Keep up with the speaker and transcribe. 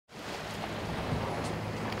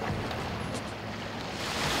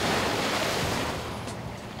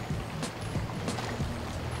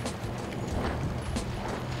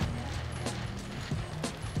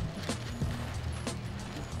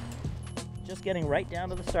just getting right down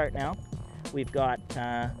to the start now. We've got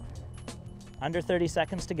under 30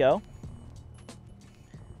 seconds to go.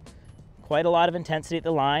 Quite a lot of intensity at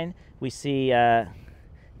the line. We see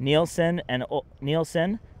Nielsen and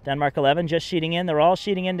Nielsen, Denmark 11, just sheeting in. They're all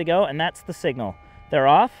sheeting in to go, and that's the signal. They're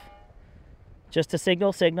off. Just a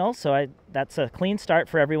signal, so that's a clean start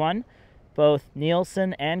for everyone. Both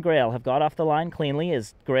Nielsen and Grail have got off the line cleanly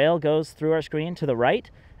as Grail goes through our screen to the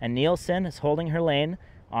right, and Nielsen is holding her lane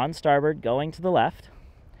on starboard, going to the left.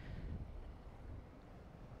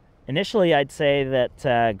 Initially, I'd say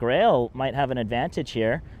that Grail might have an advantage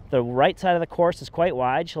here. The right side of the course is quite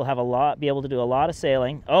wide. She'll have be able to do a lot of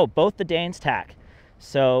sailing. Oh, both the Danes tack.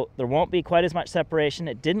 So there won't be quite as much separation.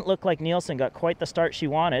 It didn't look like Nielsen got quite the start she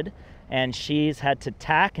wanted, and she's had to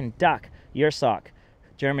tack and duck Yersock,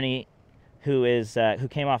 Germany, who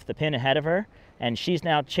came off the pin ahead of her, and she's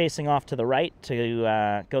now chasing off to the right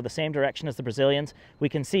to go the same direction as the Brazilians. We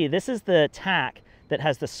can see this is the tack that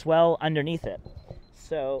has the swell underneath it.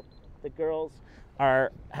 So the girls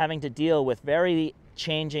are having to deal with very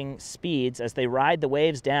changing speeds as they ride the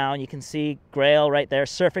waves down. You can see Grail right there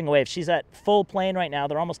surfing a wave. She's at full plane right now.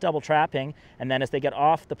 They're almost double trapping, and then as they get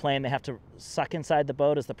off the plane, they have to suck inside the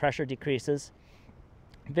boat as the pressure decreases.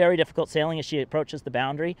 Very difficult sailing as she approaches the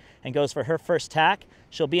boundary and goes for her first tack.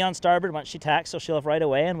 She'll be on starboard once she tacks, so she'll have right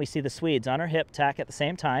away, and we see the Swedes on her hip tack at the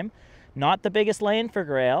same time. Not the biggest lane for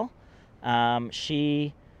Grail.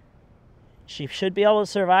 She should be able to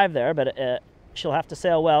survive there, but she'll have to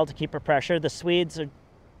sail well to keep her pressure. The Swedes are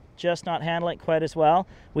just not handling it quite as well.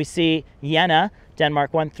 We see Jenna,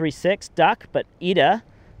 Denmark 136, duck, but Ida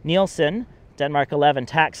Nielsen, Denmark 11,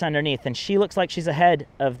 tacks underneath, and she looks like she's ahead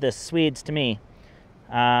of the Swedes to me.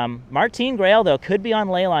 Martine Grail, though, could be on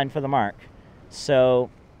ley line for the mark. So,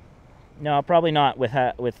 no, probably not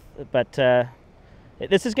but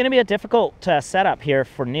this is going to be a difficult setup here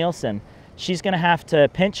for Nielsen. She's going to have to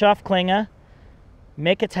pinch off Klinge,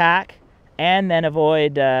 make a tack, and then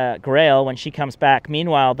avoid Grail when she comes back.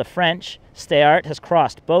 Meanwhile, the French, Steart, has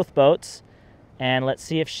crossed both boats, and let's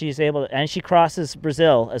see if she's able to, and she crosses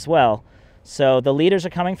Brazil as well. So the leaders are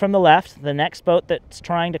coming from the left. The next boat that's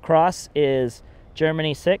trying to cross is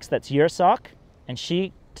Germany 6, that's Yersock, and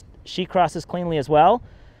she crosses cleanly as well.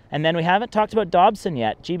 And then we haven't talked about Dobson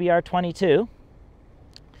yet, GBR 22.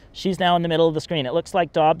 She's now in the middle of the screen. It looks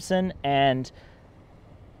like Dobson and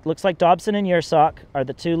Yersock are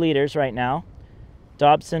the two leaders right now.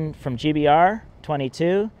 Dobson from GBR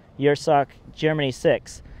 22, Yersock Germany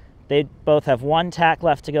 6. They both have one tack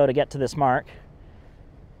left to go to get to this mark.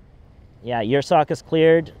 Yeah, Yersock is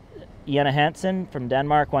cleared Jenna Hansen from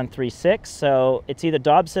Denmark 136, so it's either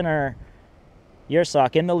Dobson or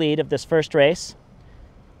Yersock in the lead of this first race.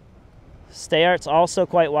 Steart's also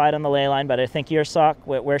quite wide on the ley line, but I think Yersock,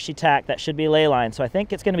 where she tacked, that should be ley line. So I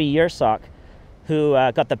think it's going to be Yersock who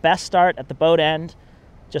got the best start at the boat end.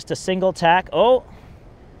 Just a single tack. Oh,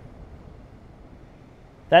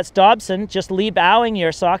 that's Dobson just lee bowing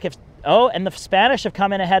Yersock. And the Spanish have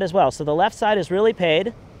come in ahead as well. So the left side is really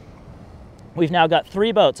paid. We've now got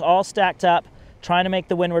three boats all stacked up, trying to make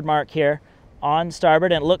the windward mark here on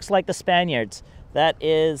starboard, and it looks like the Spaniards. That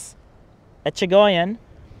is Echegoyen.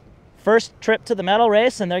 First trip to the medal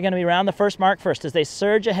race, and they're going to be around the first mark first as they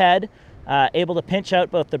surge ahead, able to pinch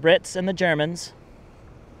out both the Brits and the Germans.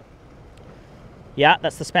 Yeah,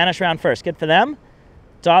 that's the Spanish round first. Good for them.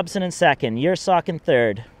 Dobson in second, Yersock in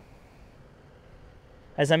third.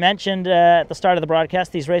 As I mentioned at the start of the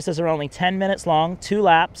broadcast, these races are only 10 minutes long, 2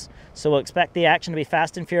 laps, so we'll expect the action to be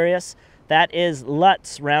fast and furious. That is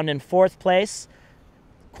Lutz, round in 4th place.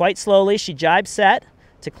 Quite slowly, she jibe set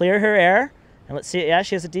to clear her air. And let's see, yeah,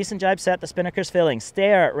 she has a decent jibe set. The spinnaker's filling.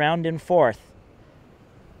 Steart, round in 4th.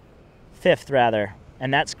 5th, rather.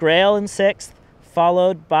 And that's Grail in 6th,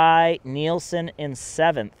 followed by Nielsen in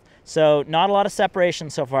 7th. So not a lot of separation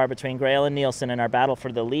so far between Grail and Nielsen in our battle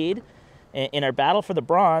for the lead. In our battle for the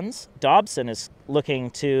bronze, Dobson is looking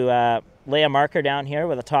to lay a marker down here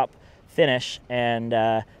with a top finish, and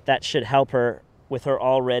that should help her with her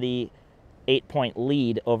already 8-point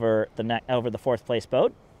lead over the 4th place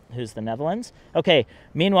boat, who's the Netherlands. Okay,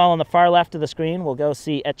 meanwhile on the far left of the screen, we'll go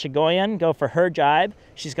see Echegoyen go for her jibe.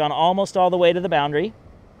 She's gone almost all the way to the boundary.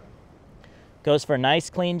 Goes for a nice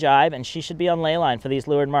clean jibe, and she should be on ley line for these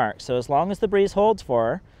leeward marks. So as long as the breeze holds for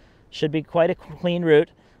her, should be quite a clean route.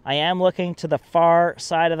 I am looking to the far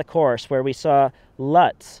side of the course where we saw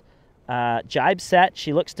Lutz jibe set.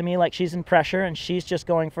 She looks to me like she's in pressure, and she's just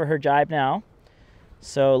going for her jibe now.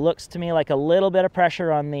 So it looks to me like a little bit of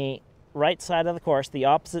pressure on the right side of the course, the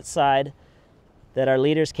opposite side that our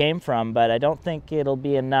leaders came from, but I don't think it'll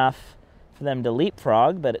be enough for them to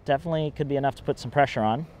leapfrog, but it definitely could be enough to put some pressure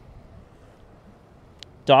on.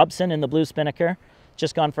 Dobson in the blue spinnaker,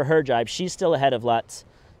 just gone for her jibe. She's still ahead of Lutz.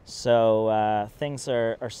 So things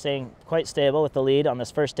are staying quite stable with the lead on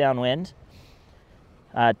this first downwind.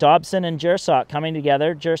 Dobson and Jursock coming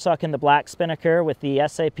together. Jursock in the black spinnaker with the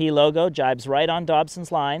SAP logo, jibes right on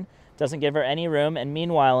Dobson's line, doesn't give her any room. And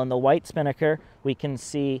meanwhile, in the white spinnaker, we can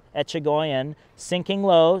see Echegoyen sinking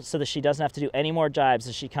low so that she doesn't have to do any more jibes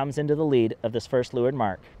as she comes into the lead of this first leeward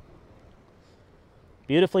mark.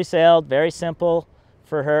 Beautifully sailed, very simple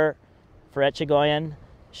for her, for Echegoyen.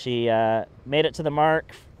 She made it to the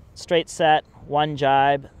mark, straight set, one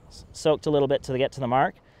jibe, soaked a little bit to get to the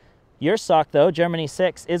mark. Jursock, though, Germany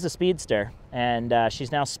 6, is a speedster, and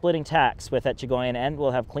she's now splitting tacks with Echegoyen and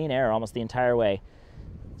will have clean air almost the entire way.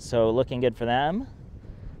 So looking good for them.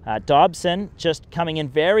 Dobson just coming in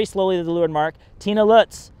very slowly to the leeward mark. Tina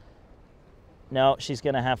Lutz, no, she's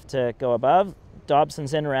going to have to go above.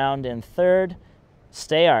 Dobson's in round in third.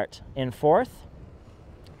 Stayart in fourth.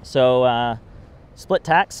 So split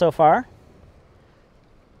tacks so far.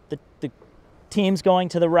 The teams going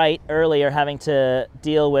to the right early are having to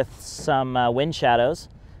deal with some wind shadows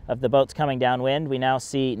of the boats coming downwind. We now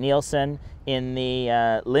see Nielsen in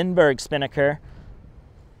the Lindbergh spinnaker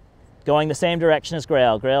going the same direction as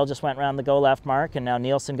Grail. Grail just went around the go left mark, and now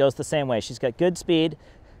Nielsen goes the same way. She's got good speed.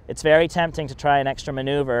 It's very tempting to try an extra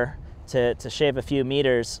maneuver to shave a few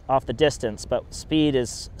meters off the distance, but speed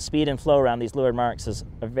and flow around these leeward marks is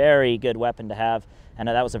a very good weapon to have. And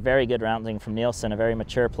that was a very good rounding from Nielsen, a very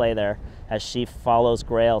mature play there as she follows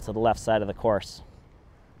Grail to the left side of the course.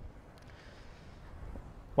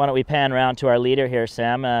 Why don't we pan around to our leader here,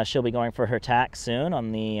 Sam? She'll be going for her tack soon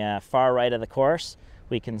on the far right of the course.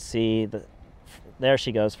 We can see, there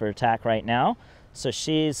she goes for her tack right now. So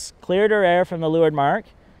she's cleared her air from the leeward mark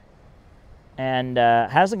and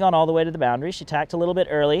hasn't gone all the way to the boundary. She tacked a little bit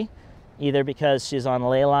early, either because she's on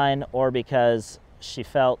ley line or because she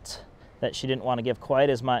felt that she didn't want to give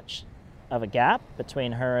quite as much of a gap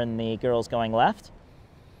between her and the girls going left.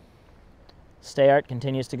 Stayart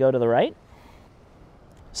continues to go to the right.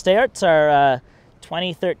 Stayart's our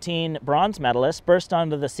 2013 bronze medalist, burst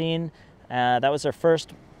onto the scene. That was her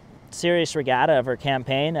first serious regatta of her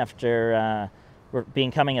campaign after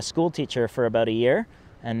becoming a school teacher for about a year,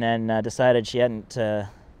 and then decided she hadn't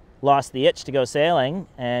lost the itch to go sailing,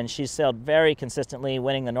 and she's sailed very consistently,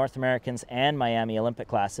 winning the North Americans and Miami Olympic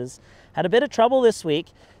classes. Had a bit of trouble this week,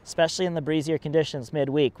 especially in the breezier conditions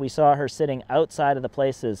midweek. We saw her sitting outside of the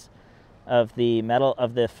places of the medal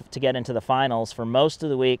to get into the finals for most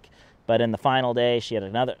of the week, but in the final day she had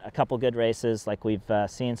a couple good races like we've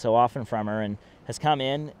seen so often from her, and has come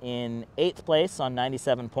in 8th place on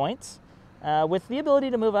 97 points with the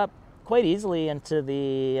ability to move up quite easily into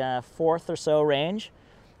the 4th or so range.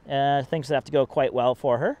 Things have to go quite well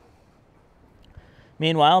for her.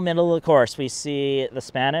 Meanwhile, middle of the course, we see the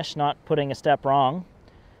Spanish not putting a step wrong.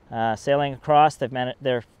 Sailing across,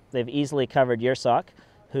 they've easily covered Jursock,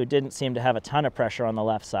 who didn't seem to have a ton of pressure on the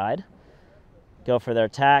left side. Go for their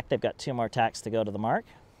tack. They've got 2 more tacks to go to the mark.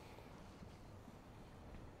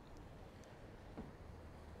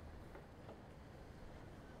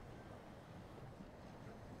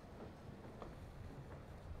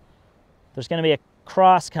 There's going to be a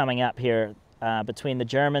cross coming up here between the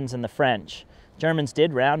Germans and the French. Germans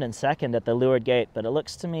did round in second at the leeward gate, but it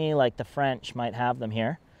looks to me like the French might have them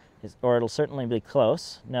here, or it'll certainly be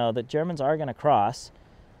close. No, the Germans are going to cross,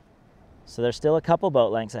 so there's still a couple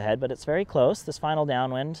boat lengths ahead, but it's very close. This final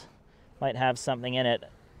downwind might have something in it.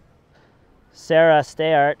 Sarah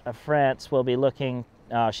Stayart of France will be looking.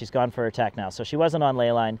 Oh, she's gone for her tack now, so she wasn't on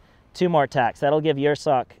ley line. 2 more tacks. That'll give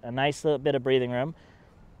Jursock a nice little bit of breathing room,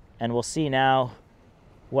 and we'll see now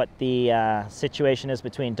what the situation is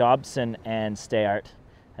between Dobson and Stayart,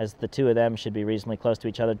 as the 2 of them should be reasonably close to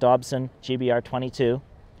each other. Dobson, GBR 22,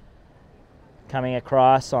 coming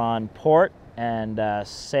across on port, and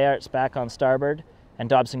Stayart's back on starboard, and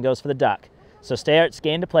Dobson goes for the duck. So Stayart's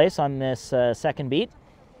gained a place on this second beat,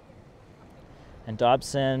 and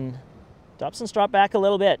Dobson's dropped back a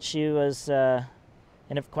little bit. She was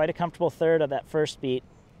in quite a comfortable third of that first beat,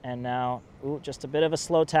 and now just a bit of a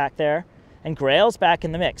slow tack there. And Grail's back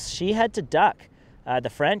in the mix. She had to duck the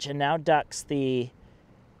French and now ducks the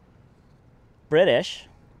British.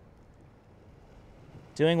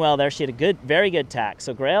 Doing well there. She had a very good tack.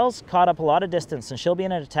 So Grail's caught up a lot of distance, and she'll be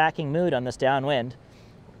in an attacking mood on this downwind.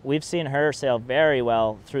 We've seen her sail very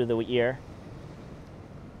well through the year.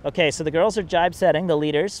 Okay, so the girls are jibe setting, the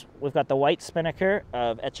leaders. We've got the white spinnaker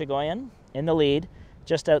of Echegoyen in the lead,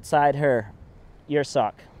 just outside her,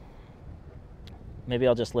 Jursock. Maybe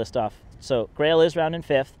I'll just list off. So Grail is round in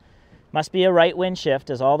 5th. Must be a right wind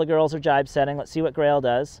shift as all the girls are jibe setting. Let's see what Grail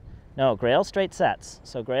does. No, Grail straight sets.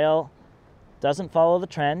 So Grail doesn't follow the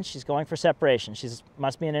trend. She's going for separation. She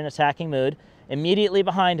must be in an attacking mood. Immediately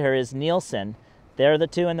behind her is Nielsen. They're the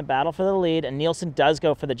two in the battle for the lead, and Nielsen does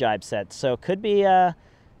go for the jibe set. So could be a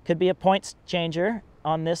points changer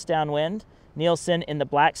on this downwind. Nielsen in the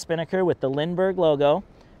black spinnaker with the Lindbergh logo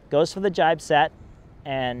goes for the jibe set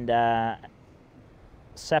and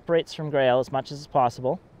separates from Grail as much as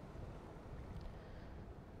possible.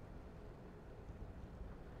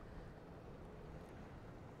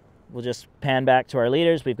 We'll just pan back to our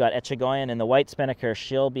leaders. We've got Echegoyen in the white spinnaker.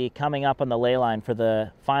 She'll be coming up on the ley line for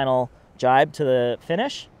the final jibe to the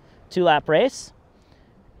finish. 2-lap race.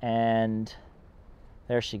 And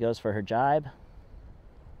there she goes for her jibe.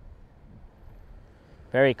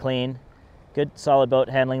 Very clean. Good, solid boat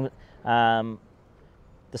handling. The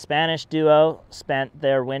Spanish duo spent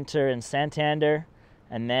their winter in Santander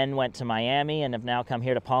and then went to Miami and have now come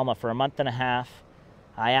here to Palma for a month and a half.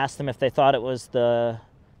 I asked them if they thought it was the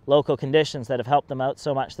local conditions that have helped them out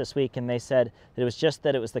so much this week, and they said that it was just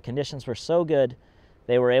that the conditions were so good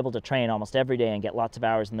they were able to train almost every day and get lots of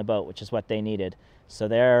hours in the boat, which is what they needed. So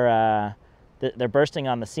they're bursting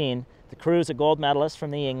on the scene. The crew's a gold medalist from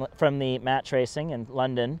the match racing in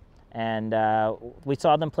London, and we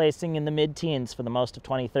saw them placing in the mid-teens for the most of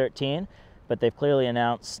 2013, but they've clearly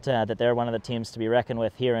announced that they're one of the teams to be reckoned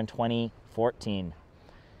with here in 2014.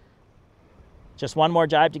 Just one more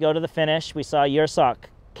jibe to go to the finish. We saw Yursok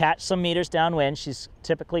catch some meters downwind. She's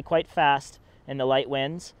typically quite fast in the light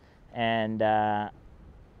winds, and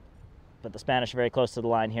but the Spanish are very close to the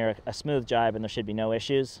line here. A smooth jibe, and there should be no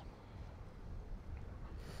issues.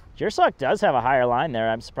 Yursok does have a higher line there.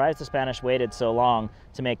 I'm surprised the Spanish waited so long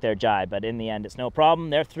to make their jibe, but in the end, it's no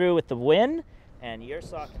problem. They're through with the win, and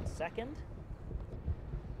Yursok in second.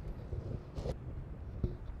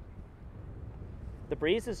 The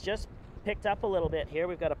breeze has just picked up a little bit here.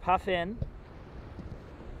 We've got a puff in,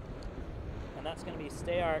 and that's going to be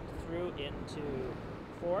stay arc through into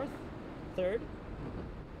third.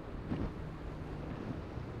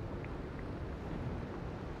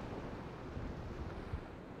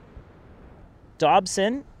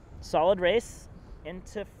 Dobson, solid race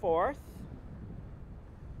into fourth.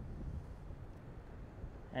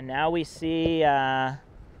 And now we see the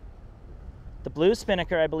blue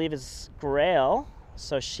spinnaker, I believe, is Grail.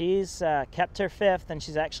 So she's kept her fifth, and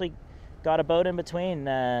she's actually got a boat in between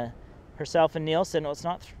herself and Nielsen. Well,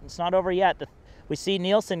 it's not over yet. We see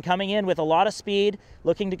Nielsen coming in with a lot of speed,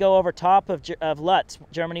 looking to go over top of Lutz,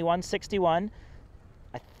 Germany 161.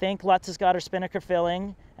 I think Lutz has got her spinnaker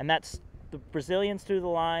filling, and that's the Brazilians through the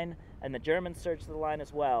line, and the Germans surge to the line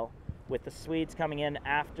as well, with the Swedes coming in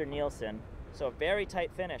after Nielsen. So a very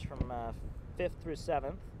tight finish from 5th through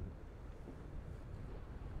 7th.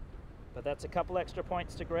 But that's a couple extra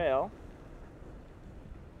points to Grail.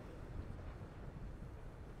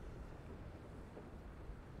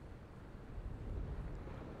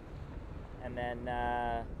 And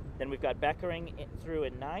then we've got Beckering through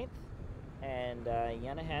in 9th, and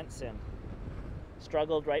Jenna Hansen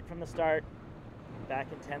struggled right from the start, back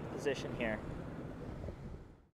in 10th position here.